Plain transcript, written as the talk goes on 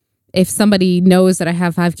If somebody knows that I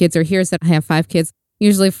have 5 kids or hears that I have 5 kids,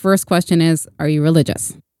 usually first question is, are you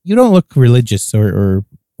religious? You don't look religious or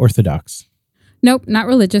orthodox. Nope, not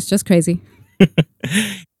religious, just crazy.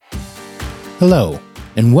 Hello,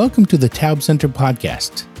 and welcome to the Taub Center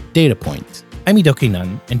podcast, Data Point. I'm Ido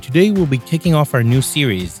Kainan, and today we'll be kicking off our new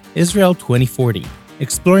series, Israel 2040,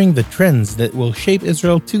 exploring the trends that will shape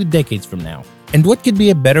Israel 2 decades from now. And what could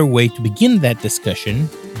be a better way to begin that discussion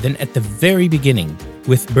than at the very beginning,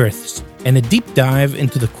 with births, and a deep dive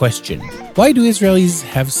into the question, why do Israelis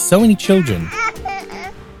have so many children?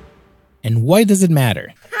 And why does it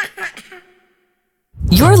matter?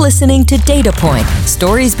 You're listening to Data Point,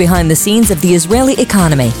 stories behind the scenes of the Israeli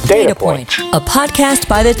economy. Data Point, a podcast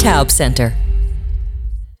by the Taub Center.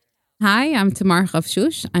 Hi, I'm Tamar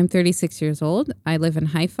Chavshush. I'm 36 years old. I live in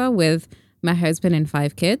Haifa with my husband and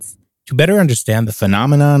 5 kids. To better understand the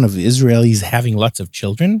phenomenon of Israelis having lots of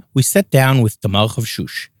children, we sat down with Tamar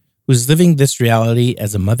Chavshush, who's living this reality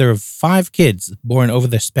as a mother of 5 kids born over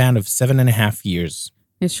the span of 7.5 years.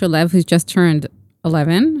 There's Sholev, who's just turned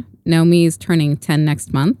 11. Naomi is turning 10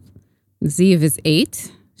 next month. Ziv is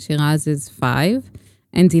 8. Shiraz is 5.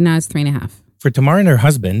 And Dina is 3.5. For Tamar and her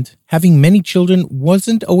husband, having many children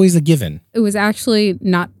wasn't always a given. It was actually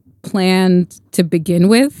not planned to begin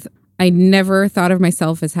with. I never thought of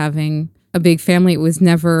myself as having a big family. It was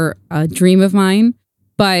never a dream of mine.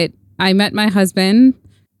 But I met my husband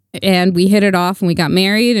and we hit it off and we got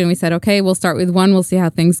married and we said, okay, we'll start with 1. We'll see how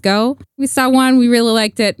things go. We saw 1. We really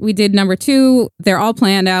liked it. We did number 2. They're all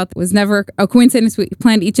planned out. It was never a coincidence. We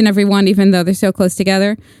planned each and every one, even though they're so close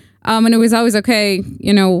together. And it was always, okay,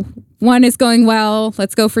 1 is going well.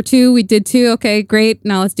 Let's go for 2. We did 2. Okay, great.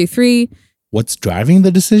 Now let's do 3. What's driving the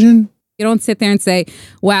decision? You don't sit there and say,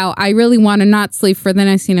 wow, I really want to not sleep for the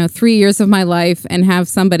next, 3 years of my life and have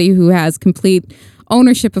somebody who has complete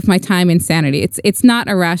ownership of my time and sanity. It's not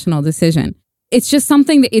a rational decision. It's just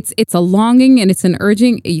something that it's a longing and it's an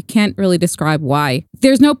urging. You can't really describe why.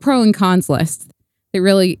 There's no pro and cons list that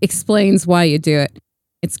really explains why you do it.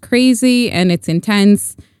 It's crazy and it's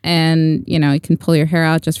intense and, you can pull your hair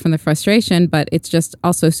out just from the frustration, but it's just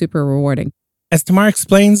also super rewarding. As Tamar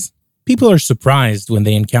explains, people are surprised when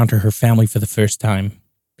they encounter her family for the first time.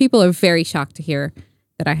 People are very shocked to hear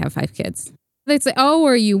that I have 5 kids. They'd say, oh,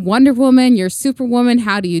 are you Wonder Woman? You're Superwoman.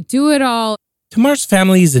 How do you do it all? Tamar's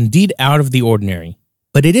family is indeed out of the ordinary,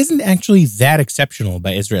 but it isn't actually that exceptional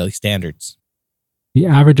by Israeli standards. The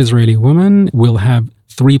average Israeli woman will have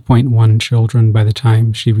 3.1 children by the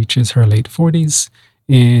time she reaches her late 40s.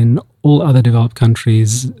 In all other developed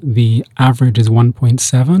countries, the average is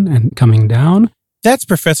 1.7 and coming down. That's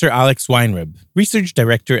Professor Alex Weinrib, Research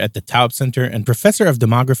Director at the Taub Center and Professor of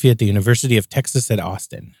Demography at the University of Texas at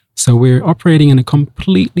Austin. So we're operating in a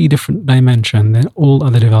completely different dimension than all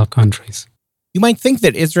other developed countries. You might think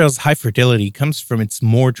that Israel's high fertility comes from its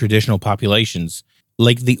more traditional populations,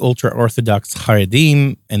 like the ultra-Orthodox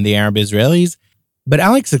Haredim and the Arab Israelis, but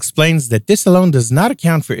Alex explains that this alone does not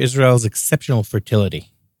account for Israel's exceptional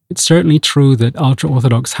fertility. It's certainly true that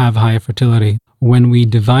ultra-Orthodox have higher fertility. When we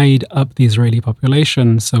divide up the Israeli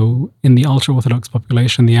population, so in the ultra-Orthodox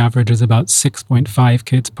population, the average is about 6.5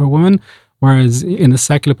 kids per woman, whereas in the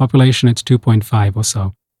secular population, it's 2.5 or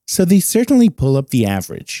so. So they certainly pull up the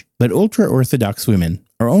average, but ultra-Orthodox women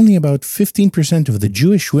are only about 15% of the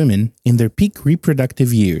Jewish women in their peak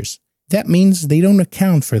reproductive years. That means they don't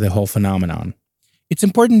account for the whole phenomenon. It's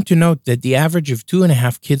important to note that the average of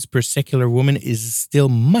 2.5 kids per secular woman is still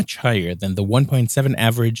much higher than the 1.7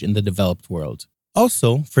 average in the developed world.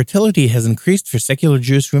 Also, fertility has increased for secular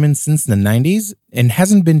Jewish women since the 90s and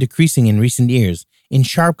hasn't been decreasing in recent years, in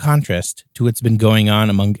sharp contrast to what's been going on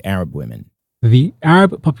among Arab women. The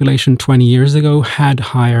Arab population 20 years ago had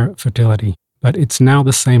higher fertility, but it's now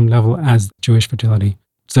the same level as Jewish fertility.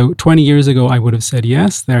 So 20 years ago, I would have said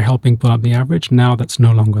yes, they're helping pull up the average. Now that's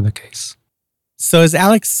no longer the case. So as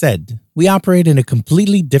Alex said, we operate in a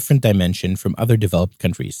completely different dimension from other developed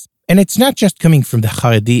countries. And it's not just coming from the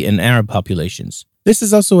Haredi and Arab populations. This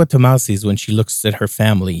is also what Tamar sees when she looks at her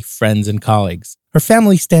family, friends, and colleagues. Her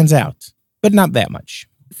family stands out, but not that much.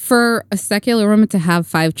 For a secular woman to have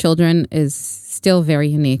 5 children is still very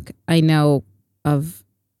unique. I know of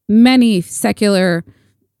many secular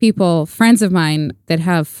people, friends of mine, that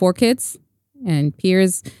have 4 kids and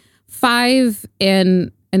peers. 5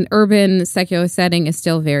 in an urban secular setting is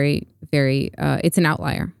still very, very, it's an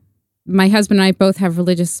outlier. My husband and I both have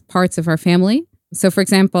religious parts of our family. So, for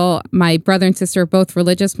example, my brother and sister are both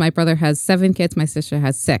religious. My brother has 7 kids. My sister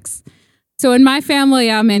has 6. So in my family,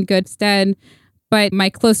 I'm in good stead. But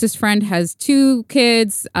my closest friend has 2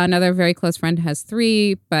 kids. Another very close friend has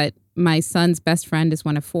 3. But my son's best friend is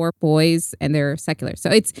one of 4 boys, and they're secular.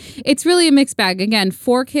 So it's really a mixed bag. Again,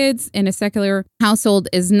 4 kids in a secular household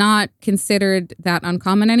is not considered that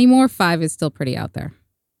uncommon anymore. 5 is still pretty out there.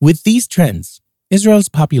 With these trends, Israel's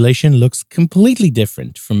population looks completely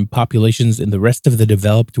different from populations in the rest of the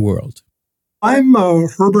developed world. I'm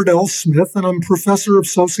Herbert L. Smith, and I'm professor of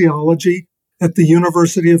sociology at the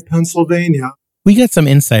University of Pennsylvania. We got some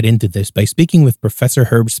insight into this by speaking with Professor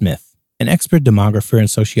Herb Smith, an expert demographer and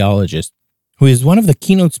sociologist, who is one of the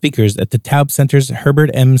keynote speakers at the Taub Center's Herbert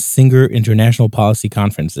M. Singer International Policy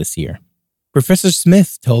Conference this year. Professor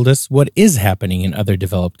Smith told us what is happening in other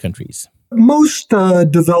developed countries. Most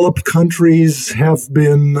developed countries have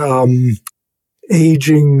been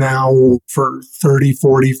aging now for 30,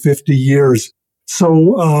 40, 50 years.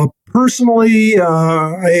 So personally,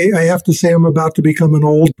 I have to say I'm about to become an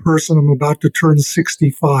old person. I'm about to turn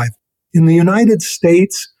 65. In the United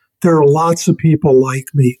States, there are lots of people like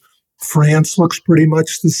me. France looks pretty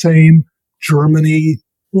much the same. Germany,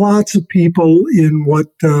 lots of people in what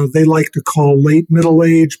they like to call late middle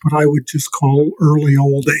age, but I would just call early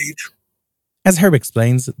old age. As Herb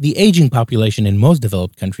explains, the aging population in most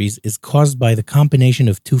developed countries is caused by the combination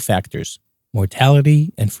of 2 factors,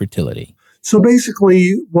 mortality and fertility. So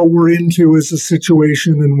basically, what we're into is a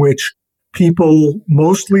situation in which people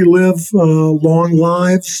mostly live long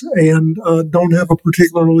lives and don't have a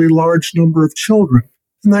particularly large number of children.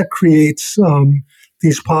 And that creates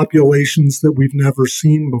these populations that we've never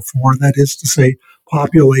seen before. That is to say,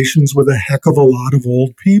 populations with a heck of a lot of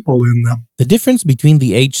old people in them. The difference between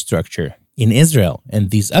the age structure in Israel and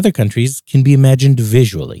these other countries can be imagined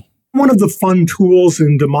visually. One of the fun tools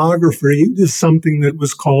in demography is something that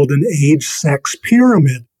was called an age-sex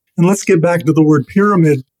pyramid. And let's get back to the word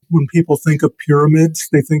pyramid. When people think of pyramids,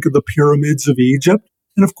 they think of the pyramids of Egypt.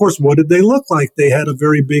 And of course, what did they look like? They had a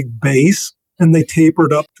very big base, and they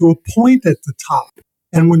tapered up to a point at the top.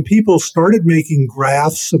 And when people started making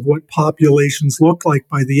graphs of what populations looked like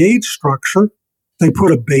by the age structure, they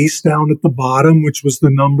put a base down at the bottom, which was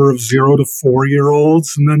the number of 0 to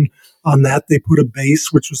 4-year-olds. And then on that, they put a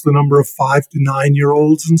base, which was the number of 5 to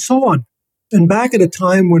 9-year-olds, and so on. And back at a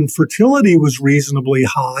time when fertility was reasonably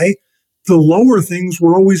high, the lower things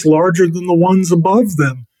were always larger than the ones above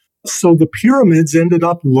them. So the pyramids ended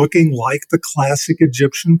up looking like the classic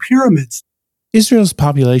Egyptian pyramids. Israel's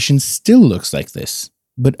population still looks like this,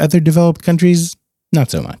 but other developed countries,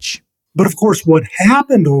 not so much. But of course, what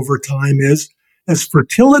happened over time is, as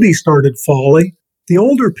fertility started falling, the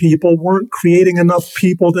older people weren't creating enough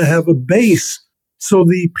people to have a base. So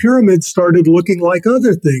the pyramids started looking like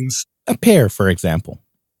other things. A pear, for example.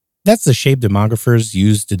 That's the shape demographers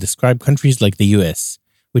use to describe countries like the US,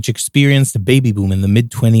 which experienced a baby boom in the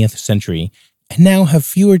mid-20th century and now have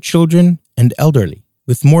fewer children and elderly,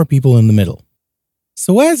 with more people in the middle.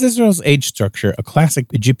 So why is Israel's age structure a classic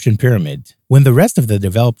Egyptian pyramid when the rest of the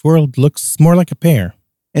developed world looks more like a pear?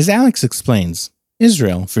 As Alex explains,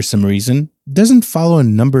 Israel, for some reason, doesn't follow a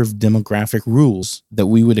number of demographic rules that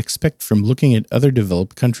we would expect from looking at other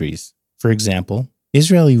developed countries. For example,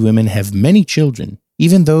 Israeli women have many children,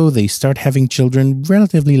 even though they start having children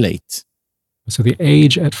relatively late. So the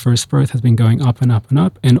age at first birth has been going up and up and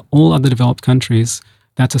up. In all other developed countries,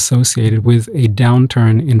 that's associated with a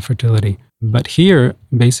downturn in fertility. But here,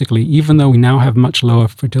 basically, even though we now have much lower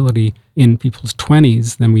fertility in people's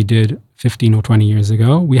 20s than we did 15 or 20 years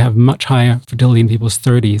ago, we have much higher fertility in people's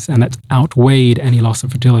 30s, and that's outweighed any loss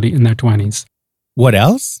of fertility in their 20s. What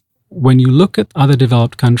else? When you look at other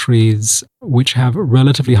developed countries which have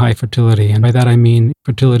relatively high fertility, and by that I mean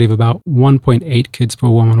fertility of about 1.8 kids per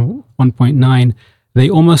woman, 1.9, they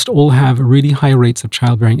almost all have really high rates of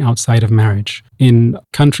childbearing outside of marriage. In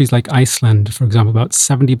countries like Iceland, for example, about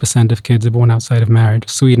 70% of kids are born outside of marriage.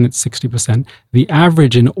 Sweden, it's 60%. The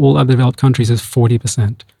average in all other developed countries is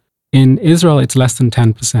 40%. In Israel, it's less than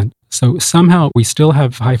 10%. So somehow we still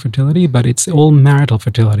have high fertility, but it's all marital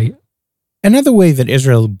fertility. Another way that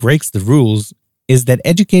Israel breaks the rules is that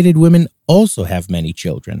educated women also have many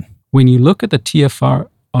children. When you look at the TFR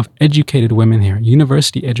of educated women here,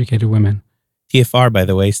 university-educated women, TFR, by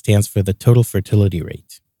the way, stands for the total fertility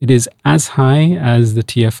rate. It is as high as the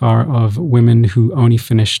TFR of women who only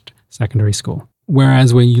finished secondary school.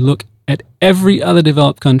 Whereas when you look at every other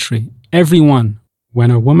developed country, everyone,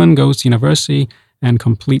 when a woman goes to university and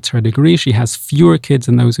completes her degree, she has fewer kids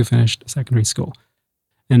than those who finished secondary school.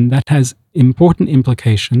 And that has important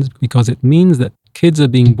implications because it means that kids are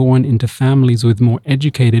being born into families with more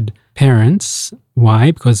educated parents.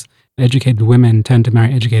 Why? Because educated women tend to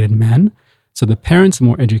marry educated men. So the parents are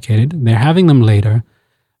more educated, they're having them later,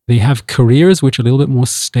 They have careers which are a little bit more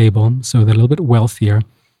stable, so they're a little bit wealthier.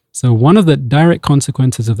 So one of the direct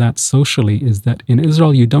consequences of that socially is that in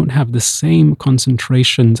Israel, you don't have the same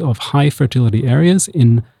concentrations of high fertility areas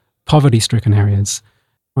in poverty-stricken areas.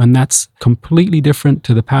 And that's completely different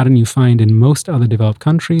to the pattern you find in most other developed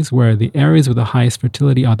countries, where the areas with the highest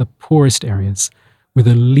fertility are the poorest areas, with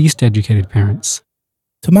the least educated parents.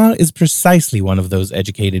 Tamar is precisely one of those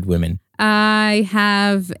educated women. I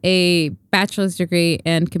have a bachelor's degree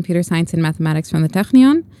in computer science and mathematics from the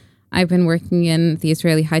Technion. I've been working in the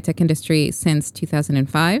Israeli high-tech industry since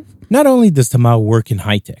 2005. Not only does Tamar work in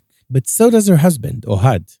high-tech, but so does her husband,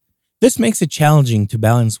 Ohad. This makes it challenging to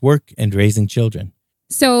balance work and raising children.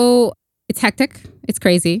 So it's hectic. It's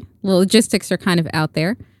crazy. The logistics are kind of out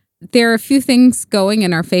there. There are a few things going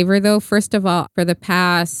in our favor, though. First of all, for the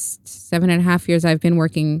past 7.5 years, I've been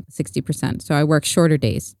working 60%. So I work shorter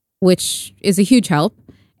days, which is a huge help.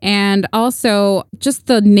 And also, just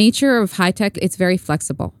the nature of high tech, it's very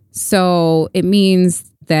flexible. So it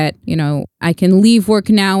means that, I can leave work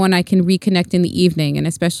now and I can reconnect in the evening. And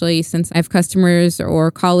especially since I have customers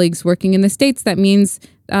or colleagues working in the States, that means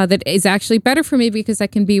that is actually better for me because I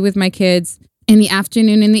can be with my kids in the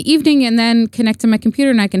afternoon, in the evening, and then connect to my computer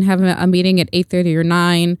and I can have a meeting at 8:30 or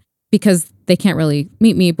 9 because they can't really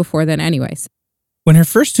meet me before then anyways. When her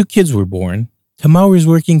first 2 kids were born, Tamar was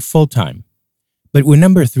working full-time. But when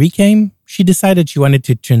number 3 came, she decided she wanted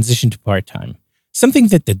to transition to part-time, something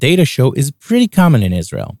that the data show is pretty common in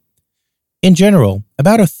Israel. In general,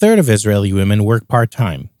 about a third of Israeli women work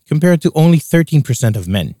part-time, compared to only 13% of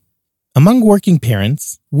men. Among working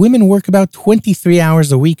parents, women work about 23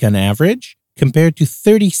 hours a week on average, compared to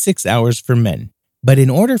 36 hours for men. But in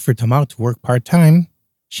order for Tamar to work part-time,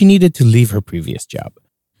 she needed to leave her previous job.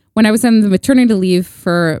 When I was on the maternity leave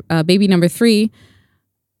for baby number 3,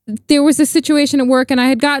 there was a situation at work and I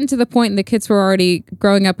had gotten to the point and the kids were already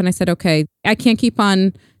growing up and I said, okay, I can't keep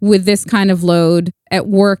on with this kind of load at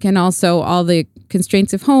work and also all the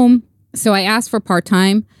constraints of home. So I asked for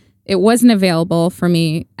part-time. It wasn't available for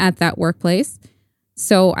me at that workplace.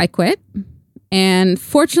 So I quit. And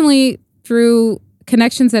fortunately, through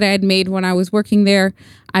connections that I had made when I was working there,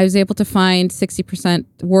 I was able to find 60%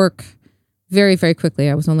 work very, very quickly.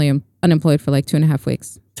 I was only unemployed for like 2.5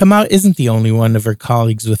 weeks. Tamar isn't the only one of her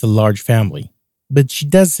colleagues with a large family, but she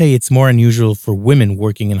does say it's more unusual for women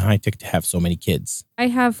working in high-tech to have so many kids. I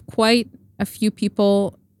have quite a few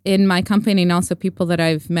people in my company and also people that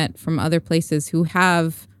I've met from other places who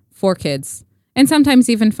have 4 kids and sometimes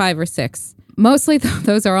even 5 or 6. Mostly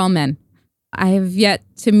those are all men. I have yet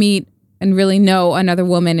to meet and really know another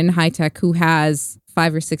woman in high-tech who has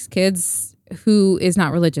 5 or 6 kids who is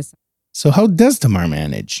not religious. So how does Tamar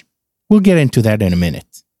manage? We'll get into that in a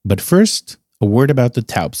minute. But first, a word about the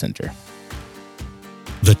Taub Center.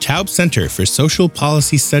 The Taub Center for Social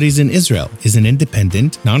Policy Studies in Israel is an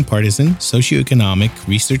independent, nonpartisan, socioeconomic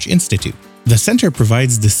research institute. The center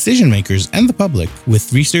provides decision makers and the public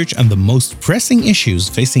with research on the most pressing issues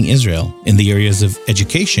facing Israel in the areas of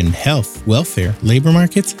education, health, welfare, labor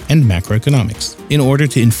markets, and macroeconomics, in order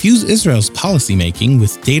to infuse Israel's policymaking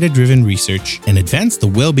with data-driven research and advance the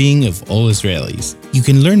well-being of all Israelis. You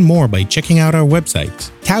can learn more by checking out our website,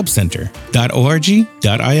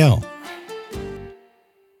 taubcenter.org.il.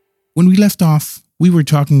 When we left off, we were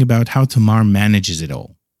talking about how Tamar manages it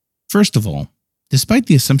all. First of all, despite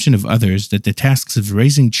the assumption of others that the tasks of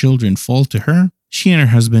raising children fall to her, she and her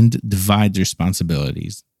husband divide the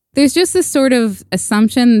responsibilities. There's just this sort of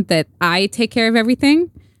assumption that I take care of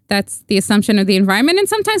everything. That's the assumption of the environment. And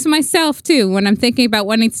sometimes myself, too. When I'm thinking about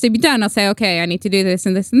what needs to be done, I'll say, okay, I need to do this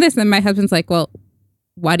and this and this. And my husband's like, well,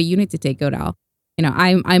 why do you need to take Godal?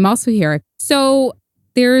 I'm also here. So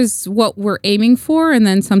there's what we're aiming for, and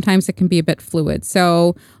then sometimes it can be a bit fluid.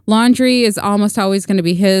 So laundry is almost always going to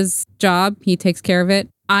be his job. He takes care of it.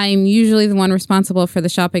 I'm usually the one responsible for the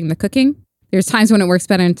shopping and the cooking. There's times when it works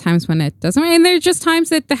better and times when it doesn't. And there's just times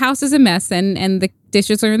that the house is a mess and the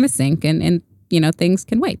dishes are in the sink and things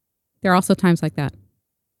can wait. There are also times like that.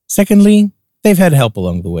 Secondly, they've had help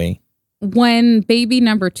along the way. When baby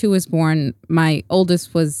number 2 was born, my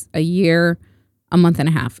oldest was a year, a month and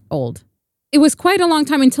a half old. It was quite a long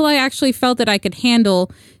time until I actually felt that I could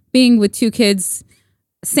handle being with 2 kids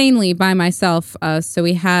sanely by myself. So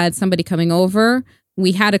we had somebody coming over.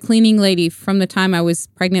 We had a cleaning lady from the time I was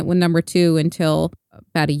pregnant with number 2 until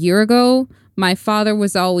about a year ago. My father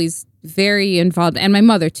was always very involved, and my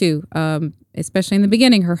mother too, especially in the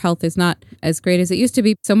beginning. Her health is not as great as it used to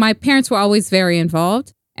be. So my parents were always very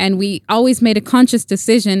involved, and we always made a conscious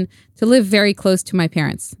decision to live very close to my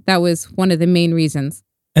parents. That was one of the main reasons.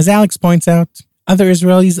 As Alex points out, Other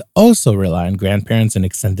Israelis also rely on grandparents and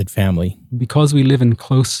extended family. Because we live in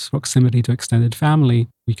close proximity to extended family,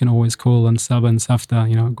 we can always call on Saba and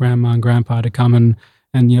Safta, grandma and grandpa to come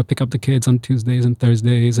and pick up the kids on Tuesdays and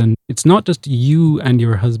Thursdays. And it's not just you and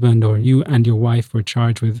your husband or you and your wife who are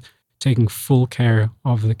charged with taking full care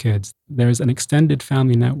of the kids. There's an extended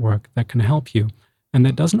family network that can help you. And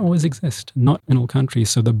that doesn't always exist, not in all countries.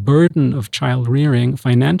 So the burden of child rearing,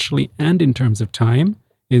 financially and in terms of time,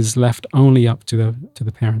 is left only up to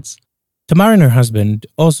the parents. Tamar and her husband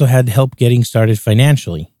also had help getting started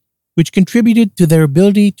financially, which contributed to their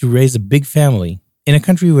ability to raise a big family in a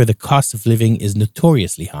country where the cost of living is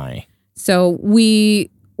notoriously high. So we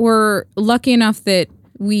were lucky enough that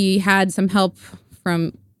we had some help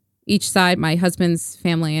from each side, my husband's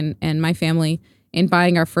family and my family, in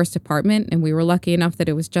buying our first apartment. And we were lucky enough that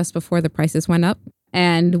it was just before the prices went up.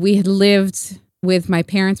 And we had lived with my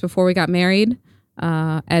parents before we got married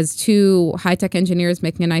as two high-tech engineers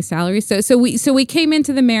making a nice salary. So we came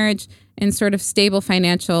into the marriage in sort of stable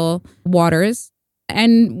financial waters.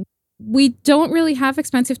 And we don't really have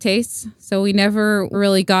expensive tastes. So we never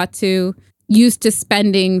really got used to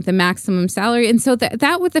spending the maximum salary. And so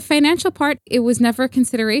that with the financial part, it was never a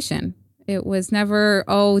consideration. It was never,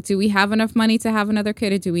 do we have enough money to have another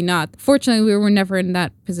kid or do we not? Fortunately, we were never in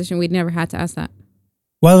that position. We'd never had to ask that.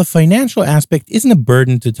 While the financial aspect isn't a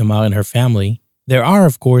burden to Tamar and her family, there are,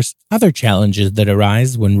 of course, other challenges that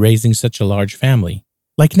arise when raising such a large family,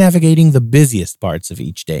 like navigating the busiest parts of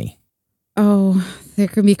each day. Oh, they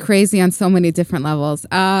can be crazy on so many different levels.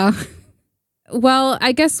 Well,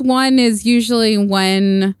 I guess one is usually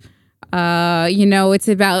when, it's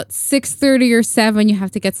about 6:30 or 7, you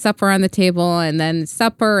have to get supper on the table, and then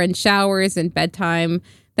supper and showers and bedtime.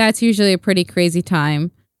 That's usually a pretty crazy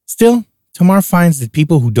time. Still, Tamar finds that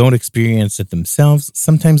people who don't experience it themselves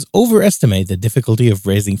sometimes overestimate the difficulty of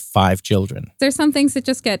raising 5 children. There's some things that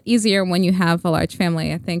just get easier when you have a large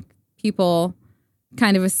family. I think people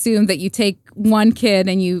kind of assume that you take one kid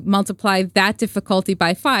and you multiply that difficulty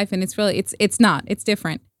by 5, and it's not. It's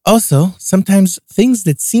different. Also, sometimes things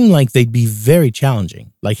that seem like they'd be very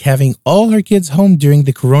challenging, like having all her kids home during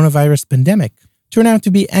the coronavirus pandemic, turn out to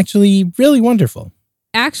be actually really wonderful.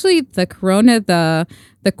 Actually, the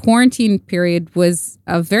quarantine period was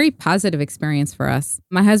a very positive experience for us.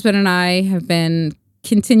 My husband and I have been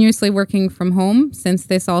continuously working from home since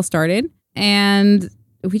this all started, and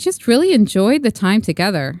we just really enjoyed the time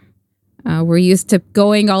together. We're used to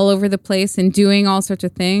going all over the place and doing all sorts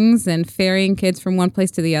of things and ferrying kids from one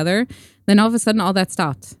place to the other. Then all of a sudden, all that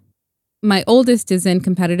stopped. My oldest is in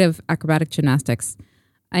competitive acrobatic gymnastics,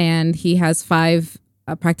 and he has 5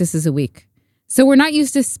 practices a week. So we're not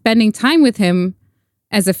used to spending time with him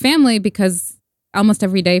as a family because almost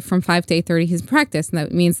every day from 5 to 8:30 he's in practice. And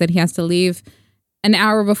that means that he has to leave an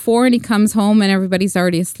hour before and he comes home and everybody's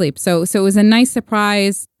already asleep. So it was a nice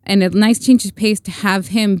surprise and a nice change of pace to have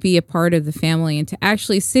him be a part of the family and to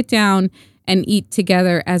actually sit down and eat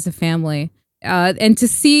together as a family. And to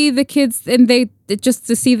see the kids, and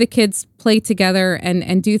to see the kids play together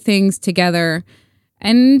and do things together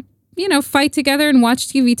and, fight together and watch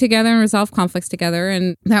TV together and resolve conflicts together.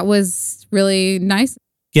 And that was really nice.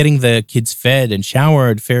 Getting the kids fed and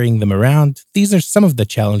showered, ferrying them around, these are some of the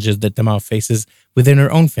challenges that Tamar faces within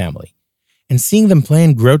her own family. And seeing them play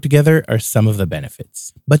and grow together are some of the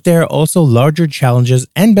benefits. But there are also larger challenges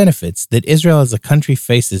and benefits that Israel as a country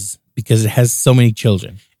faces because it has so many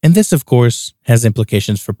children. And this, of course, has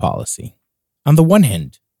implications for policy. On the one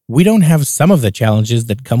hand, we don't have some of the challenges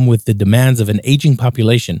that come with the demands of an aging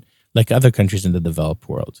population like other countries in the developed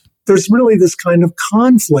world. There's really this kind of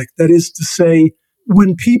conflict. That is to say,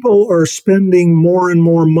 when people are spending more and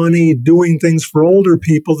more money doing things for older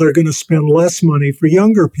people, they're going to spend less money for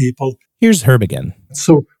younger people. Here's Herb again.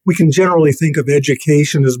 So we can generally think of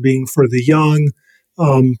education as being for the young,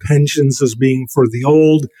 pensions as being for the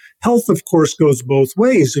old. Health, of course, goes both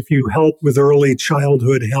ways. If you help with early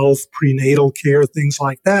childhood health, prenatal care, things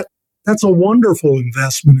like that, that's a wonderful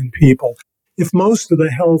investment in people. If most of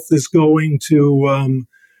the health is going to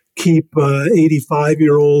keep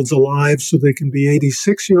 85-year-olds alive so they can be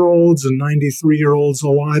 86-year-olds and 93-year-olds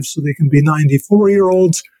alive so they can be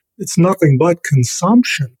 94-year-olds, it's nothing but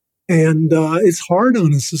consumption. And it's hard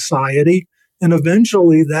on a society. And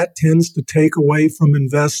eventually that tends to take away from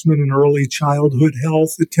investment in early childhood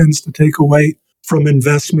health. It tends to take away from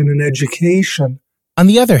investment in education. On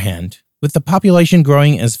the other hand, with the population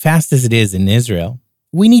growing as fast as it is in Israel,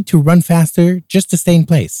 we need to run faster just to stay in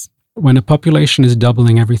place. When a population is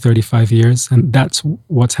doubling every 35 years, and that's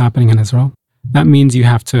what's happening in Israel, that means you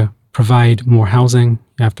have to provide more housing,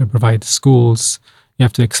 you have to provide schools, you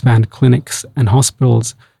have to expand clinics and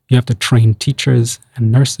hospitals, You have to train teachers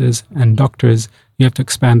and nurses and doctors. You have to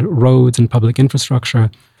expand roads and public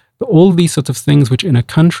infrastructure. All these sorts of things, which in a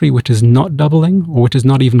country which is not doubling or which is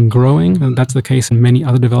not even growing, and that's the case in many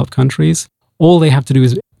other developed countries, all they have to do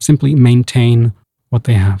is simply maintain what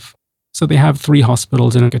they have. So they have 3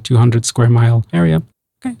 hospitals in a 200 square mile area.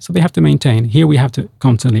 Okay, so they have to maintain. Here we have to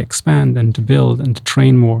constantly expand and to build and to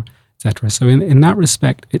train more, etc. So in that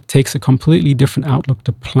respect, it takes a completely different outlook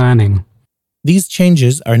to planning. These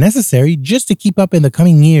changes are necessary just to keep up in the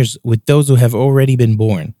coming years with those who have already been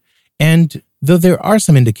born. And though there are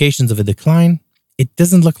some indications of a decline, it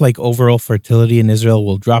doesn't look like overall fertility in Israel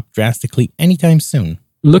will drop drastically anytime soon.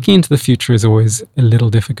 Looking into the future is always a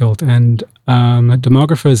little difficult, and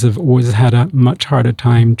demographers have always had a much harder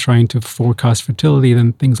time trying to forecast fertility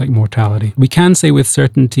than things like mortality. We can say with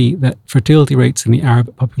certainty that fertility rates in the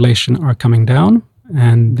Arab population are coming down,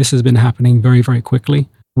 and this has been happening very, very quickly.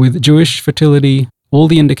 With Jewish fertility, all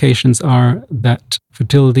the indications are that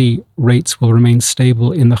fertility rates will remain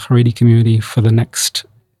stable in the Haredi community for the next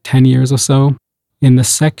 10 years or so. In the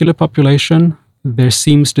secular population, there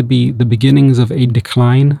seems to be the beginnings of a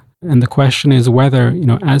decline. And the question is whether,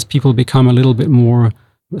 as people become a little bit more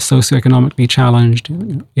socioeconomically challenged,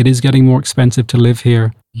 it is getting more expensive to live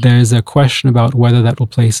here. There's a question about whether that will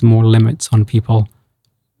place more limits on people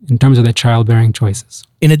in terms of their childbearing choices.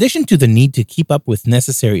 In addition to the need to keep up with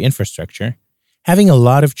necessary infrastructure, having a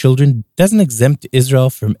lot of children doesn't exempt Israel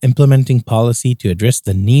from implementing policy to address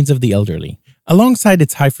the needs of the elderly. Alongside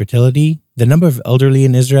its high fertility, the number of elderly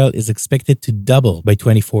in Israel is expected to double by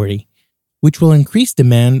 2040, which will increase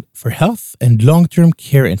demand for health and long-term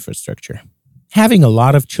care infrastructure. Having a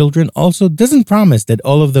lot of children also doesn't promise that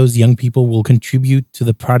all of those young people will contribute to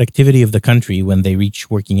the productivity of the country when they reach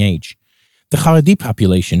working age. The Haredi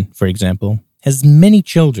population, for example, has many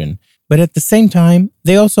children, but at the same time,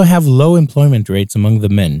 they also have low employment rates among the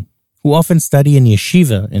men, who often study in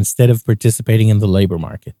yeshiva instead of participating in the labor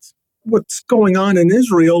market. What's going on in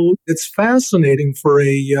Israel, it's fascinating for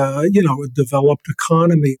a developed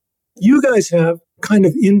economy. You guys have kind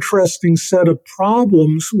of interesting set of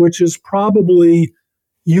problems, which is probably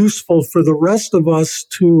useful for the rest of us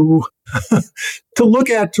to look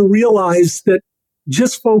at, to realize that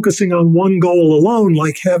just focusing on one goal alone,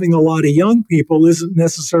 like having a lot of young people, isn't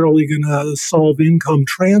necessarily going to solve income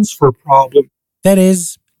transfer problem. That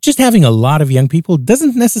is, just having a lot of young people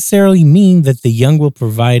doesn't necessarily mean that the young will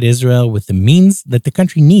provide Israel with the means that the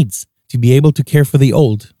country needs to be able to care for the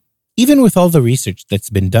old. Even with all the research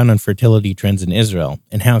that's been done on fertility trends in Israel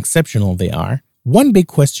and how exceptional they are, one big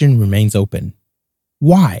question remains open.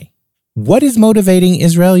 Why? What is motivating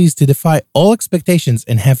Israelis to defy all expectations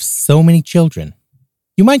and have so many children?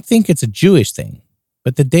 You might think it's a Jewish thing,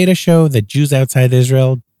 but the data show that Jews outside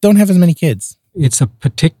Israel don't have as many kids. It's a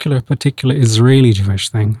particular Israeli Jewish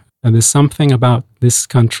thing. And there's something about this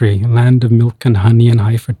country, land of milk and honey and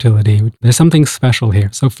high fertility. There's something special here.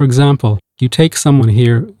 So, for example, you take someone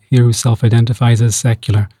here who self-identifies as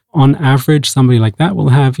secular. On average, somebody like that will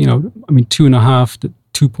have, 2.5 to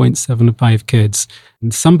 2.75 kids.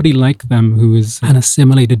 And somebody like them who is an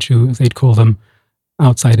assimilated Jew, as they'd call them,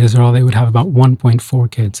 outside Israel, they would have about 1.4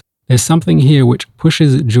 kids. There's something here which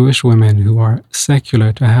pushes Jewish women who are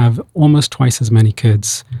secular to have almost twice as many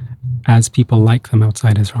kids as people like them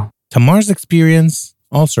outside Israel. Tamar's experience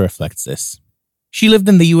also reflects this. She lived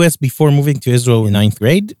in the U.S. before moving to Israel in 9th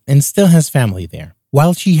grade and still has family there.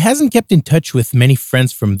 While she hasn't kept in touch with many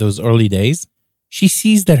friends from those early days, she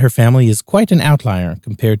sees that her family is quite an outlier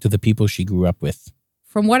compared to the people she grew up with.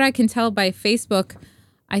 From what I can tell by Facebook,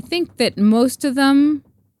 I think that most of them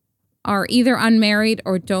are either unmarried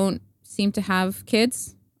or don't seem to have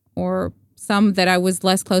kids, or some that I was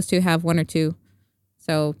less close to have 1 or 2.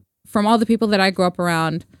 So from all the people that I grew up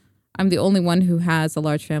around, I'm the only one who has a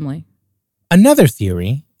large family. Another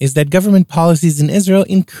theory is that government policies in Israel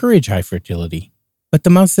encourage high fertility. But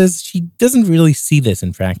Tamar says she doesn't really see this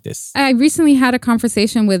in practice. I recently had a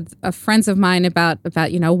conversation with friends of mine about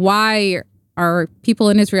why are people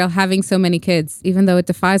in Israel having so many kids, even though it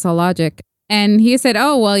defies all logic. And he said,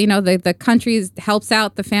 the country helps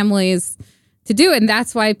out the families to do it, and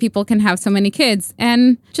that's why people can have so many kids.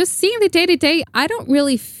 And just seeing the day-to-day, I don't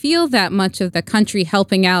really feel that much of the country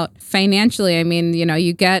helping out financially. I mean,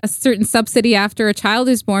 you get a certain subsidy after a child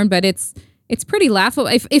is born, but it's pretty laughable.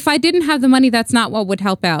 If I didn't have the money, that's not what would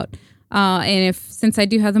help out. And since I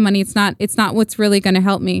do have the money, it's not what's really going to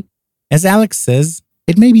help me. As Alex says,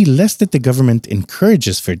 it may be less that the government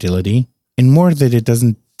encourages fertility and more that it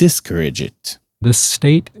doesn't discourage it. The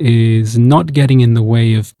state is not getting in the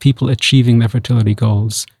way of people achieving their fertility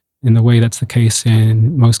goals in the way that's the case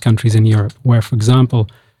in most countries in Europe, where, for example,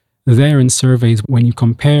 there in surveys, when you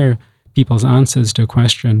compare people's answers to a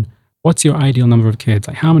question, what's your ideal number of kids?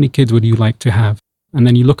 Like, how many kids would you like to have? And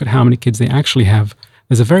then you look at how many kids they actually have,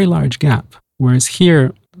 there's a very large gap. Whereas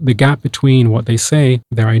here, the gap between what they say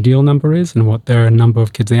their ideal number is and what their number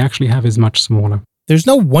of kids they actually have is much smaller. There's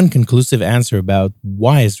no one conclusive answer about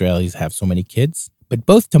why Israelis have so many kids, but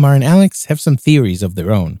both Tamar and Alex have some theories of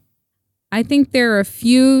their own. I think there are a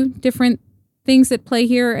few different things at play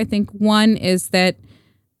here. I think one is that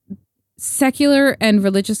secular and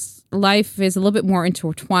religious life is a little bit more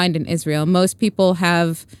intertwined in Israel. Most people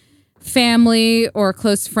have family or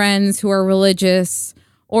close friends who are religious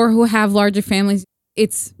or who have larger families.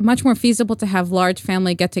 It's much more feasible to have large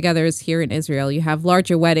family get-togethers here in Israel. You have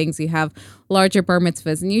larger weddings, you have larger bar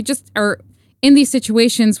mitzvahs, and you just are in these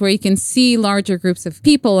situations where you can see larger groups of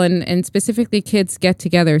people and specifically kids get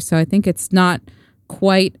together. So I think it's not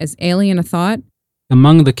quite as alien a thought.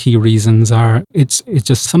 Among the key reasons are, it's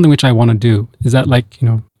just something which I want to do. Is that like,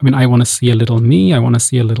 I want to see a little me. I want to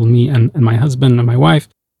see a little me and my husband and my wife.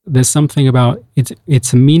 There's something about,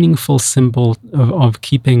 it's a meaningful symbol of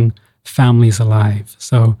keeping families alive.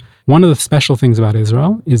 So one of the special things about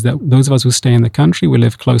Israel is that those of us who stay in the country, we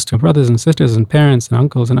live close to brothers and sisters and parents and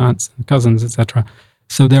uncles and aunts and cousins, etc.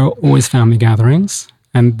 So there are always family gatherings.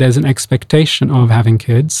 And there's an expectation of having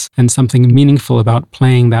kids and something meaningful about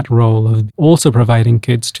playing that role of also providing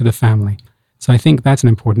kids to the family. So I think that's an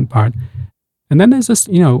important part. And then there's this,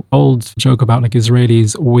 old joke about like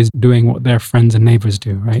Israelis always doing what their friends and neighbors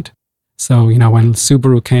do, right? So, when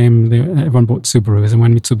Subaru came, everyone bought Subarus. And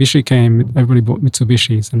when Mitsubishi came, everybody bought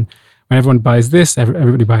Mitsubishis. And when everyone buys this,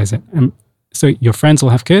 everybody buys it. And so your friends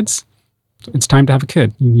will have kids. It's time to have a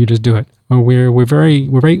kid. You just do it. Well, we're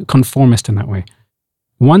very conformist in that way.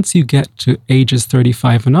 Once you get to ages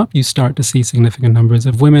 35 and up, you start to see significant numbers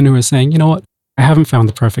of women who are saying, you know what, I haven't found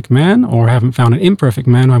the perfect man, or I haven't found an imperfect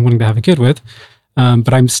man who I'm willing to have a kid with,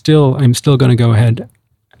 but I'm still going to go ahead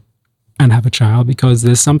and have a child because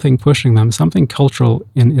there's something pushing them, something cultural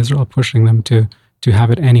in Israel pushing them to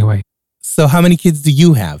have it anyway. So how many kids do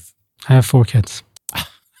you have? I have 4 kids.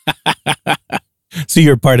 So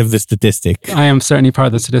you're part of the statistic. I am certainly part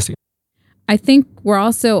of the statistic. I think we're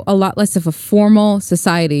also a lot less of a formal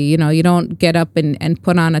society. You don't get up and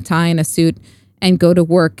put on a tie and a suit and go to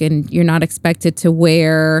work, and you're not expected to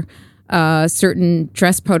wear a certain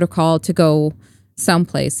dress protocol to go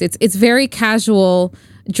someplace. It's very casual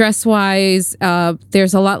dress-wise.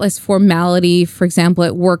 There's a lot less formality, for example,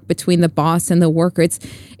 at work between the boss and the worker.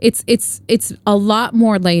 It's a lot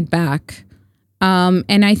more laid back.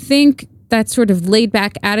 And I think that sort of laid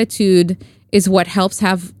back attitude is what helps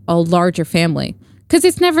have a larger family. Because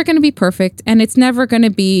it's never going to be perfect, and it's never going to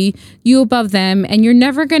be you above them, and you're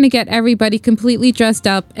never going to get everybody completely dressed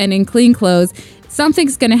up and in clean clothes.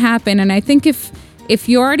 Something's going to happen. And I think if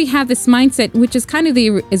you already have this mindset, which is kind of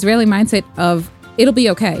the Israeli mindset of it'll be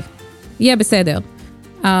okay. Yeah, beseder.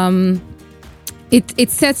 It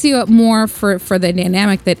sets you up more for the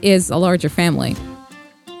dynamic that is a larger family.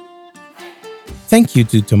 Thank you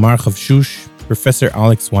to Tamar Chavshush, Professor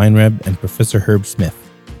Alex Weinreb, and Professor Herb Smith.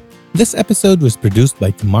 This episode was produced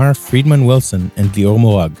by Tamar Friedman-Wilson and Lior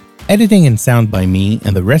Morag. Editing and sound by me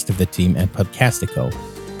and the rest of the team at Podcastico.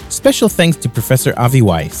 Special thanks to Professor Avi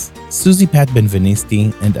Weiss, Susie Pat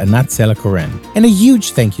Benvenisti, and Anat Sela Koren. And a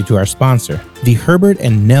huge thank you to our sponsor, the Herbert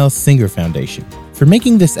and Nell Singer Foundation, for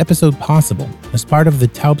making this episode possible as part of the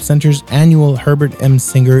Taub Center's annual Herbert M.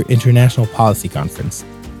 Singer International Policy Conference.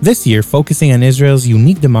 This year focusing on Israel's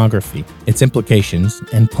unique demography, its implications,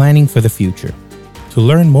 and planning for the future. To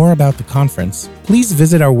learn more about the conference, please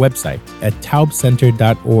visit our website at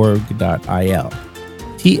taubcenter.org.il.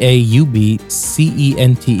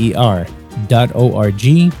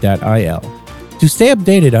 taubcenter.org.il. To stay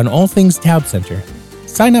updated on all things Taub Center,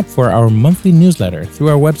 sign up for our monthly newsletter through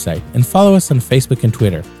our website and follow us on Facebook and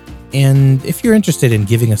Twitter. And if you're interested in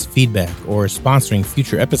giving us feedback or sponsoring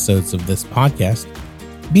future episodes of this podcast,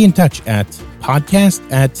 be in touch at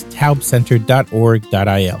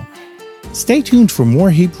podcast@taubcenter.org.il. Stay tuned for more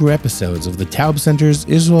Hebrew episodes of the Taub Center's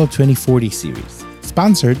Israel 2040 series,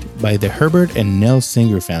 sponsored by the Herbert and Nell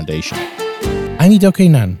Singer Foundation. I'm Ido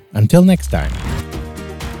Kainan. Until next time.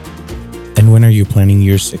 And when are you planning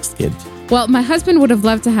your 6th kid? Well, my husband would have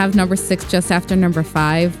loved to have number 6 just after number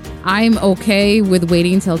 5. I'm okay with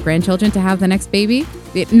waiting until grandchildren to have the next baby.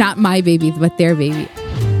 Not my baby, but their baby.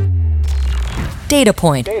 Data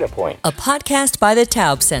Point, a podcast by the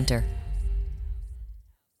Taub Center.